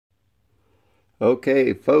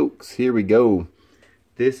Okay, folks, here we go.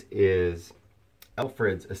 This is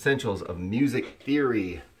Alfred's Essentials of Music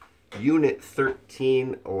Theory, Unit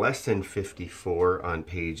 13, Lesson 54 on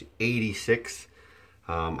page 86.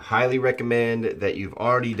 Highly recommend that you've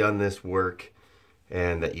already done this work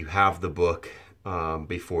and that you have the book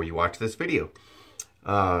before you watch this video.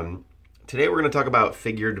 Today we're going to talk about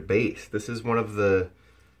figured bass. This is one of the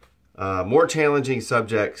more challenging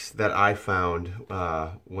subjects that I found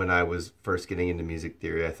when I was first getting into music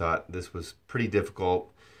theory. I thought this was pretty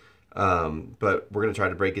difficult, but we're going to try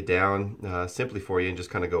to break it down simply for you and just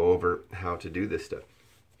kind of go over how to do this stuff.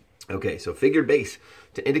 Okay, so figured bass.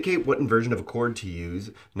 To indicate what inversion of a chord to use,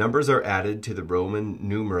 numbers are added to the Roman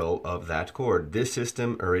numeral of that chord. This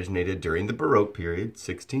system originated during the Baroque period,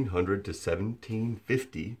 1600 to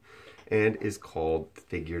 1750, and is called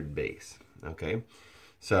figured bass. Okay.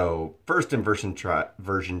 So first inversion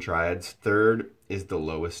triads, third is the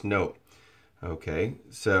lowest note. Okay,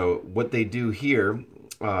 so what they do here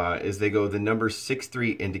is they go, the numbers 6,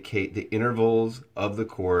 3 indicate the intervals of the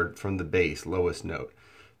chord from the bass, lowest note.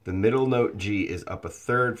 The middle note G is up a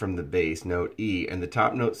third from the bass note E, and the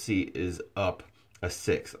top note C is up a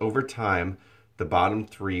sixth. Over time, the bottom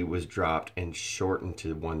 3 was dropped and shortened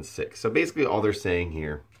to 1/6. So basically all they're saying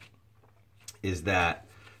here is that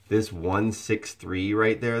this 1-6-3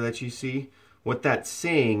 right there that you see, what that's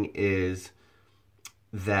saying is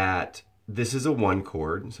that this is a 1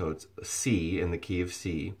 chord, so it's C in the key of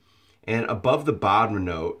C, and above the bottom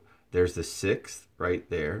note, there's the 6th right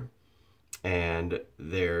there, and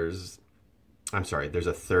there's a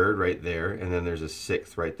 3rd right there, and then there's a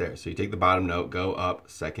 6th right there. So you take the bottom note, go up,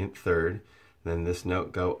 2nd, 3rd, then this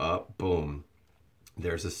note go up, boom,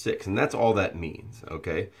 there's a 6th, and that's all that means,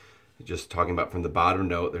 okay? Just talking about from the bottom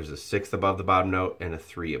note, there's a 6th above the bottom note and a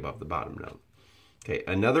 3 above the bottom note. Okay,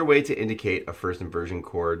 another way to indicate a first inversion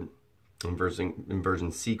chord,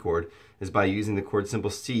 inversion C chord, is by using the chord symbol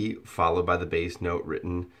C followed by the bass note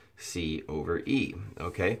written C over E.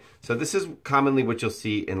 Okay, so this is commonly what you'll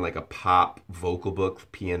see in like a pop vocal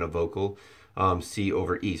book, piano vocal, C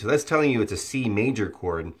over E. So that's telling you it's a C major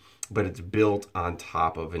chord, but it's built on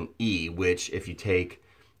top of an E, which if you take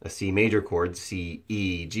a C major chord, C,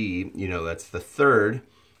 E, G, you know, that's the 3rd.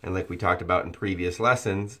 And like we talked about in previous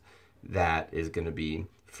lessons, that is going to be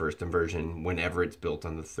first inversion whenever it's built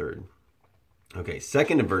on the 3rd. Okay,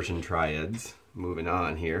 second inversion triads, moving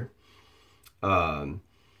on here. The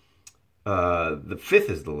 5th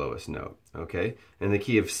is the lowest note, okay? In the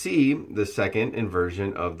key of C, the second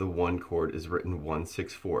inversion of the 1 chord is written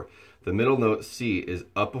 1-6-4. The middle note C is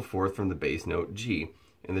up a 4th from the bass note G,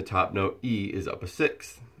 and the top note E is up a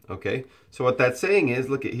 6th. Okay, so what that's saying is,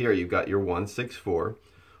 look at here, you've got your 1-6-4.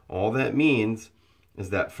 All that means is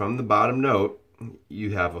that from the bottom note,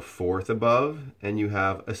 you have a 4th above and you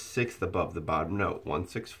have a 6th above the bottom note,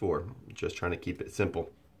 1-6-4. Just trying to keep it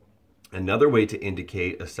simple. Another way to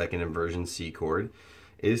indicate a second inversion C chord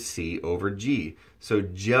is C over G. So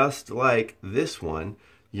just like this one,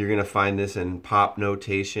 you're going to find this in pop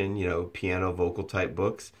notation, you know, piano vocal type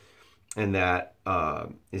books. And that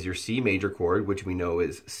is your C major chord, which we know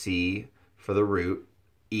is C for the root,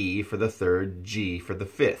 E for the 3rd, G for the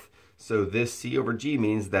 5th. So this C over G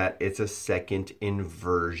means that it's a second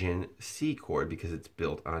inversion C chord because it's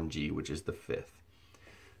built on G, which is the 5th.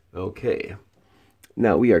 Okay,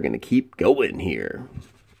 now we are going to keep going here.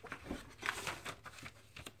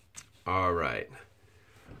 All right.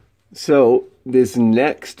 So this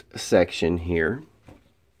next section here,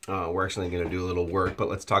 we're actually going to do a little work, but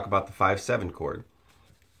let's talk about the 5-7 chord.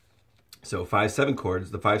 So 5-7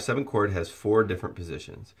 chords, the 5-7 chord has 4 different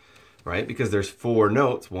positions, right? Because there's 4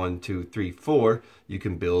 notes, 1, 2, 3, 4. You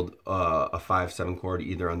can build a 5-7 chord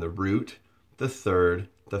either on the root, the 3rd,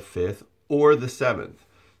 the 5th, or the 7th.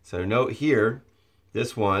 So note here,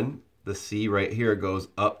 this one, the C right here goes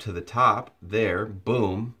up to the top there,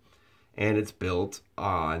 boom, and it's built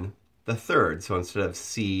on the 3rd. So instead of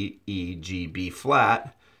C, E, G, B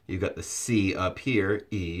flat, you've got the C up here,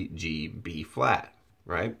 E, G, B flat,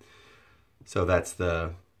 right? So that's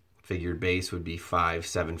the figured bass would be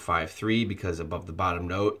 5-7-5-3 because above the bottom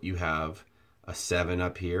note you have a 7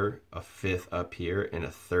 up here, a 5th up here, and a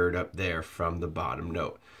 3rd up there from the bottom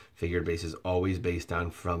note. Figured bass is always based on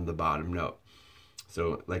from the bottom note.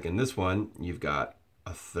 So like in this one, you've got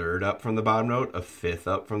a 3rd up from the bottom note, a 5th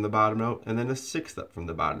up from the bottom note, and then a 6th up from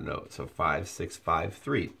the bottom note. So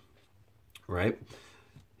 5-6-5-3, right?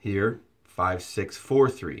 Here,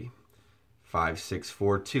 5-6-4-3,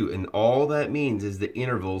 5-6-4-2, and all that means is the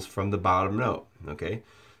intervals from the bottom note, okay?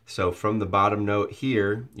 So from the bottom note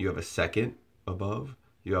here, you have a 2nd above,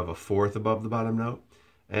 you have a 4th above the bottom note,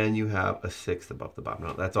 and you have a sixth above the bottom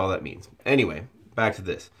note. That's all that means. Anyway, back to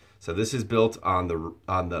this. So this is built on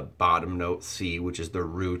the bottom note C, which is the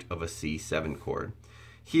root of a C7 chord.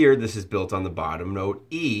 Here, this is built on the bottom note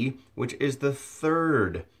E, which is the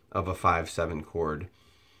third of a 5/7 chord,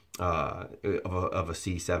 of a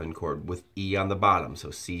C7 chord with E on the bottom, so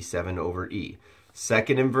C7 over E.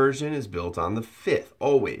 Second inversion is built on the fifth,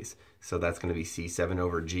 always. So that's going to be C7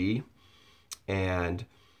 over G. And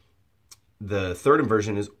the third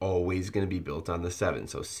inversion is always going to be built on the 7,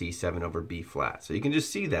 so C7 over B flat. So you can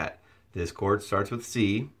just see that this chord starts with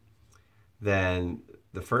C, then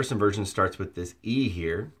the first inversion starts with this E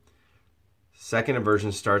here, second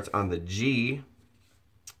inversion starts on the G,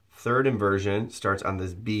 third inversion starts on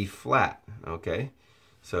this B flat, okay?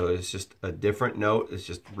 So it's just a different note, it's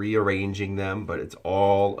just rearranging them, but it's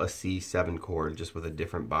all a C7 chord just with a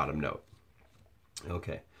different bottom note.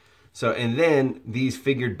 Okay. So, and then these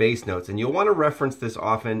figured bass notes, and you'll want to reference this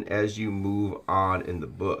often as you move on in the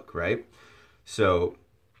book, right? So,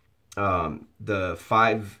 the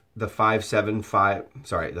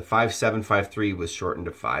 5-7-5-3 was shortened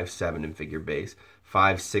to 5-7 in figured bass.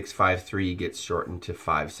 5-6-5-3 gets shortened to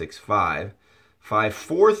 5-6-5.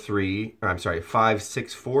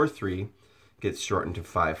 5-6-4-3 gets shortened to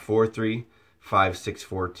 5-4-3.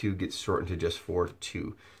 5-6-4-2 gets shortened to just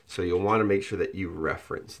 4-2. So you'll want to make sure that you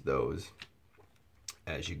reference those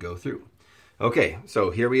as you go through. Okay,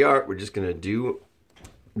 so here we are. We're just going to do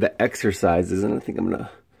the exercises, and I think I'm going to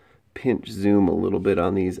pinch zoom a little bit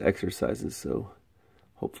on these exercises so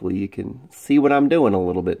hopefully you can see what I'm doing a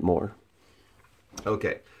little bit more.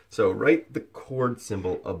 Okay, so write the chord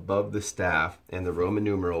symbol above the staff and the Roman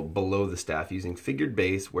numeral below the staff using figured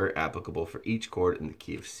bass where applicable for each chord in the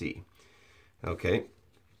key of C. Okay.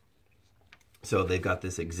 So they've got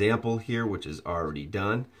this example here, which is already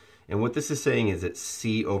done. And what this is saying is it's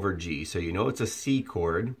C over G. So you know it's a C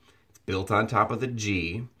chord. It's built on top of the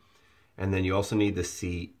G. And then you also need the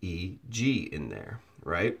C, E, G in there,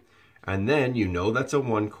 right? And then you know that's a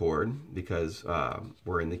 1 chord because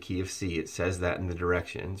we're in the key of C. It says that in the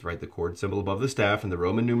directions, right? The chord symbol above the staff and the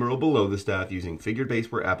Roman numeral below the staff using figured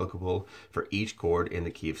bass where applicable for each chord in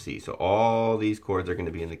the key of C. So all these chords are going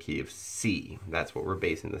to be in the key of C. That's what we're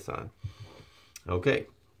basing this on. Okay,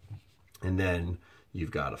 and then you've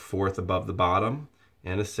got a 4th above the bottom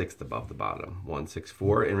and a 6th above the bottom,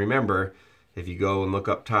 1-6-4. And remember, if you go and look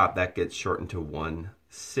up top, that gets shortened to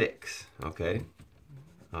 1-6. Okay,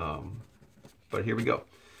 but here we go.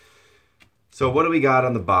 So what do we got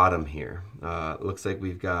on the bottom here? It looks like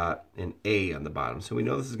we've got an A on the bottom, so we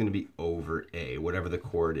know this is going to be over A, whatever the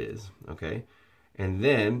chord is. Okay, and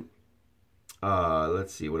then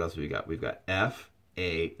let's see what else we got. We've got F,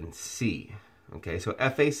 A, and C. Okay, so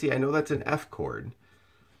F-A-C, I know that's an F chord.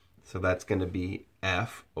 So that's going to be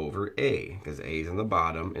F over A, because A is on the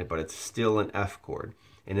bottom, but it's still an F chord.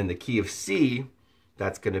 And in the key of C,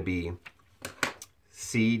 that's going to be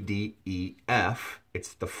C, D, E, F.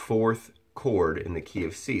 It's the 4th chord in the key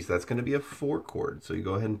of C. So that's going to be a 4 chord. So you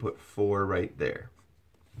go ahead and put 4 right there.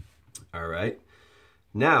 All right.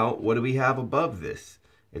 Now, what do we have above this?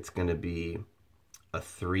 It's going to be a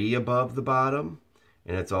 3 above the bottom.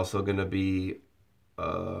 And it's also going to be,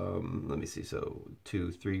 let me see, so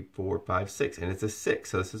 2, 3, 4, 5, 6. And it's a 6,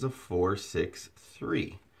 so this is a 4, 6,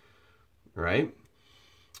 3, right?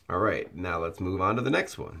 All right, now let's move on to the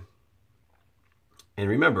next one. And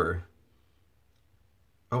remember,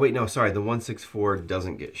 oh wait, no, sorry, the 1-6-4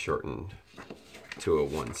 doesn't get shortened to a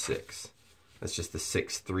 1-6. That's just the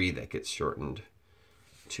 6-3 that gets shortened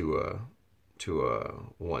to a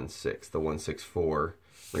 1-6. The 1-6-4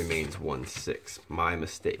 remains 1-6. My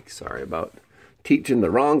mistake. Sorry about teaching the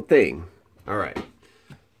wrong thing. All right.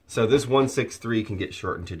 So this 1-6-3 can get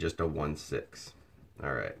shortened to just a 1-6.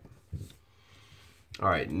 All right. All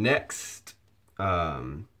right. Next,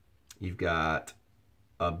 you've got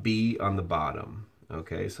a B on the bottom.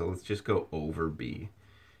 Okay. So let's just go over B.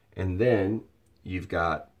 And then you've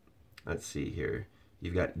got, let's see here.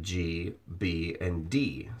 You've got G, B, and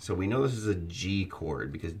D. So we know this is a G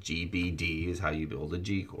chord because G, B, D is how you build a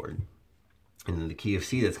G chord. And in the key of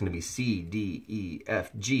C, that's going to be C, D, E, F,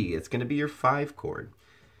 G. It's going to be your 5 chord.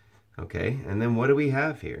 Okay, and then what do we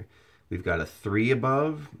have here? We've got a 3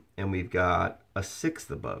 above, and we've got a 6th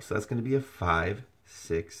above. So that's going to be a 5,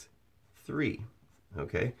 6, 3.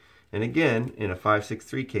 Okay, and again, in a 5, 6,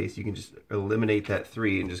 3 case, you can just eliminate that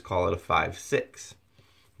 3 and just call it a 5, 6.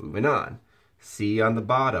 Moving on. C on the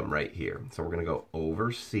bottom right here. So we're going to go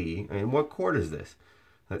over C. And what chord is this?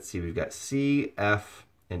 Let's see. We've got C, F,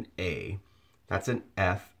 and A. That's an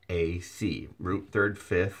F, A, C. Root 3rd,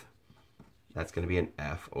 5th. That's going to be an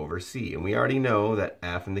F over C. And we already know that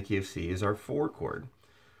F in the key of C is our 4 chord.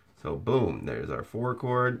 So boom, there's our 4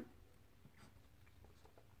 chord.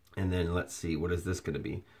 And then let's see, what is this going to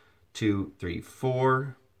be? 2, 3,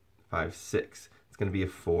 4, 5, 6. It's going to be a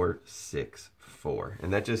 4, 6, 4.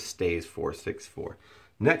 And that just stays 4, 6, 4.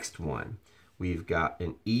 Next one, we've got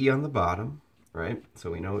an E on the bottom, right?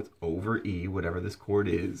 So we know it's over E, whatever this chord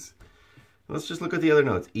is. Let's just look at the other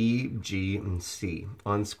notes, E, G, and C.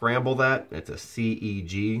 Unscramble that, it's a C, E,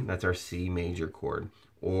 G. That's our C major chord,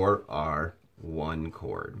 or our 1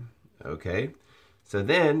 chord, okay? So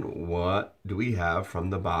then what do we have from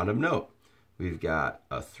the bottom note? We've got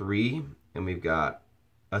a 3 and we've got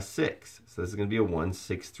a 6. So this is going to be a 1,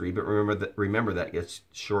 6, 3, but remember that gets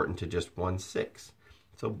shortened to just 1, 6.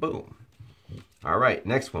 So boom. All right,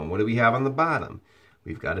 next one. What do we have on the bottom?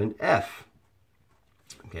 We've got an F.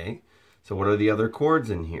 Okay, so what are the other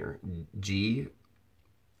chords in here? G,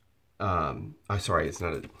 sorry, it's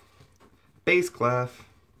not a bass clef.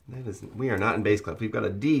 That isn't, we are not in bass clef. We've got a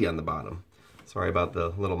D on the bottom. Sorry about the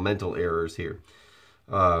little mental errors here.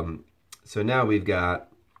 So now we've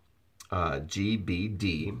got G, B,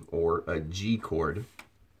 D, or a G chord.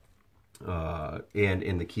 And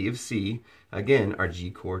in the key of C, again, our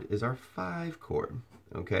G chord is our 5 chord.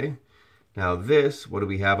 Okay? Now this, what do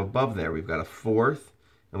we have above there? We've got a 4th,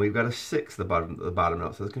 and we've got a 6th, the bottom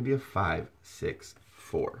note. So it's going to be a 5, 6,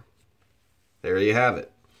 4. There you have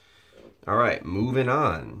it. All right, moving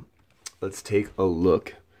on. Let's take a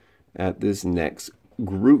look at this next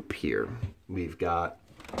group here. We've got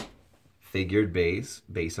figured bass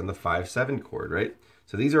based on the 5-7 chord, right?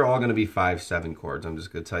 So these are all going to be 5-7 chords. I'm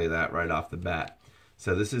just going to tell you that right off the bat.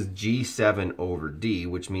 So this is G7 over D,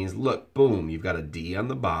 which means, look, boom, you've got a D on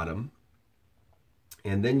the bottom.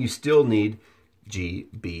 And then you still need G,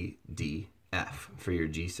 B, D, F for your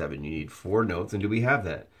G7. You need 4 notes. And do we have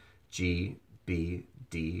that? G, B,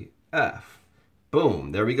 D, F.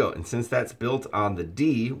 Boom, there we go. And since that's built on the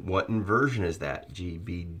D, what inversion is that? G,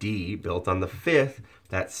 B, D, built on the 5th,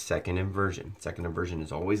 that's second inversion. Second inversion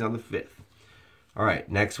is always on the 5th. All right,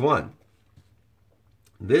 next one.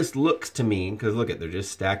 This looks to me, because look at, they're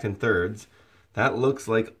just stacked in thirds. That looks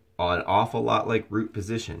like an awful lot like root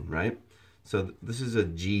position, right? So this is a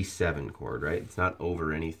G7 chord, right? It's not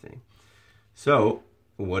over anything. So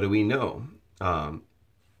what do we know? A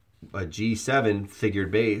G7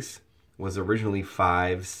 figured bass was originally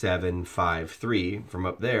 5, 7, 5, 3 from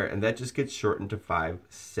up there, and that just gets shortened to 5,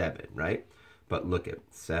 7, right? But look at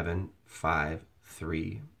 7, 5,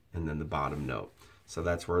 3, and then the bottom note. So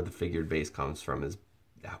that's where the figured bass comes from, is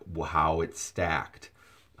how it's stacked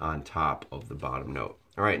on top of the bottom note.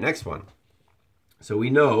 All right, next one. So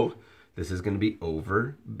we know this is going to be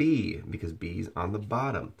over B, because B is on the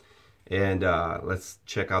bottom. And let's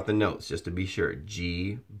check out the notes just to be sure.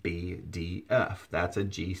 G, B, D, F. That's a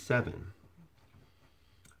G7.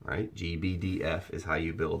 Right? G, B, D, F is how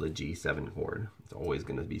you build a G7 chord. It's always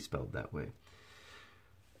going to be spelled that way.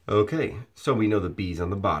 Okay, so we know the B's on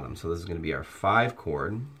the bottom. So this is going to be our 5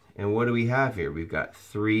 chord. And what do we have here? We've got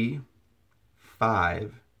 3,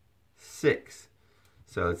 5, 6.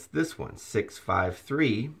 So it's this one, 6, 5,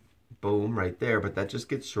 3. Boom, right there. But that just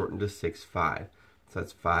gets shortened to 6, 5. So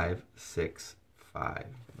that's 5, 6, 5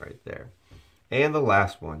 right there. And the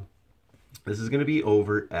last one, this is going to be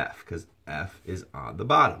over F, because F is on the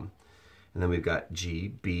bottom. And then we've got G,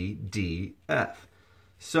 B, D, F.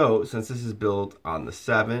 So since this is built on the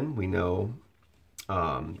 7, we know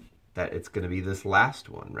that it's going to be this last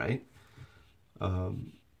one, right?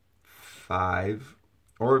 5,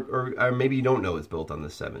 or maybe you don't know it's built on the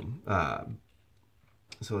 7.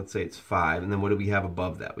 So let's say it's 5, and then what do we have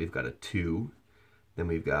above that? We've got a 2. Then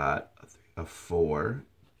we've got a 4,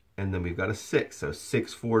 and then we've got a 6. So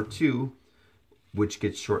 6, 4, 2, which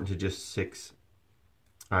gets shortened to just 6,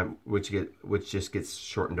 which just gets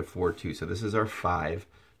shortened to 4, 2. So this is our 5,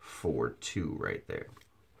 4, 2 right there.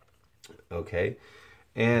 Okay,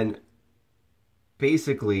 and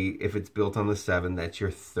basically, if it's built on the 7, that's your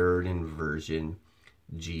 3rd inversion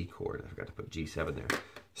G chord. I forgot to put G7 there.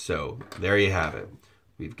 So there you have it.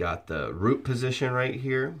 We've got the root position right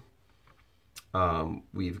here.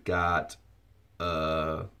 We've got,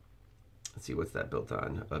 let's see, what's that built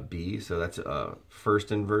on? A B, so that's a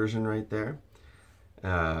 1st inversion right there.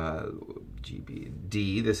 G, B,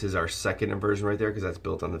 D, this is our 2nd inversion right there, because that's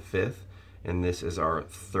built on the 5th. And this is our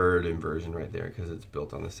 3rd inversion right there, because it's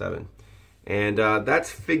built on the 7. And that's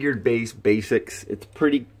figured bass basics. It's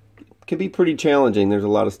can be pretty challenging. There's a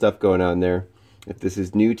lot of stuff going on there. If this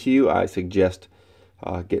is new to you, I suggest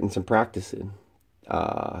getting some practice in.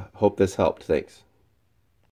 Hope this helped. Thanks.